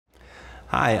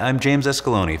Hi, I'm James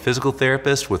Escaloni, physical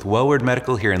therapist with Wellward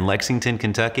Medical here in Lexington,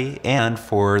 Kentucky, and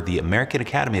for the American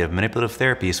Academy of Manipulative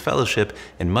Therapy's Fellowship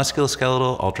in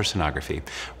Musculoskeletal Ultrasonography.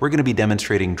 We're going to be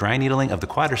demonstrating dry needling of the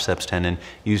quadriceps tendon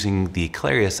using the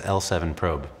Clarius L7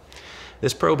 probe.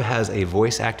 This probe has a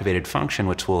voice-activated function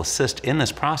which will assist in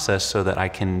this process so that I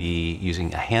can be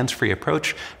using a hands-free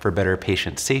approach for better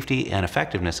patient safety and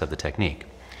effectiveness of the technique.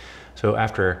 So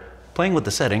after playing with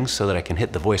the settings so that I can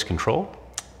hit the voice control,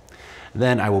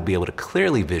 then I will be able to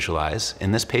clearly visualize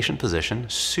in this patient position,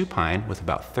 supine with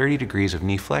about 30 degrees of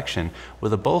knee flexion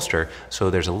with a bolster, so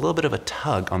there's a little bit of a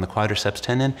tug on the quadriceps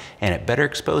tendon and it better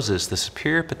exposes the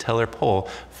superior patellar pole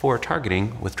for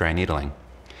targeting with dry needling.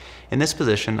 In this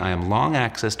position, I am long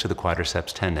axis to the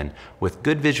quadriceps tendon with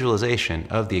good visualization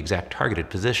of the exact targeted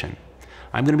position.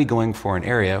 I'm going to be going for an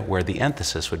area where the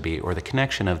enthesis would be, or the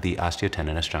connection of the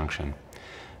osteotendinous junction.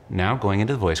 Now going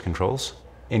into the voice controls,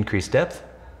 increase depth,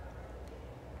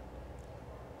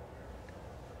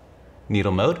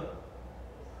 needle mode.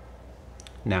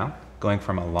 Now, going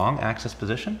from a long axis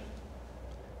position,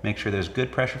 make sure there's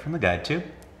good pressure from the guide tube.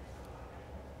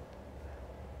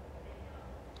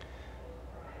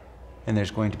 And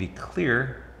there's going to be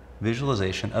clear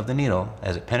visualization of the needle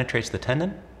as it penetrates the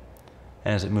tendon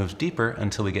and as it moves deeper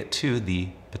until we get to the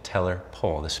patellar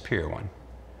pole, the superior one.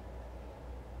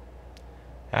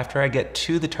 After I get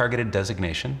to the targeted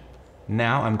designation,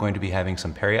 now I'm going to be having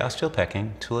some periosteal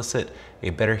pecking to elicit a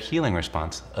better healing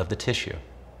response of the tissue.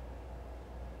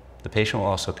 The patient will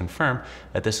also confirm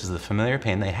that this is the familiar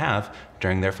pain they have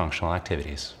during their functional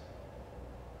activities.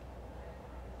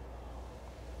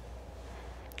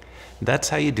 That's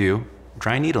how you do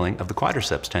dry needling of the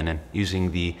quadriceps tendon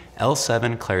using the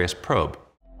L7 Clarius probe.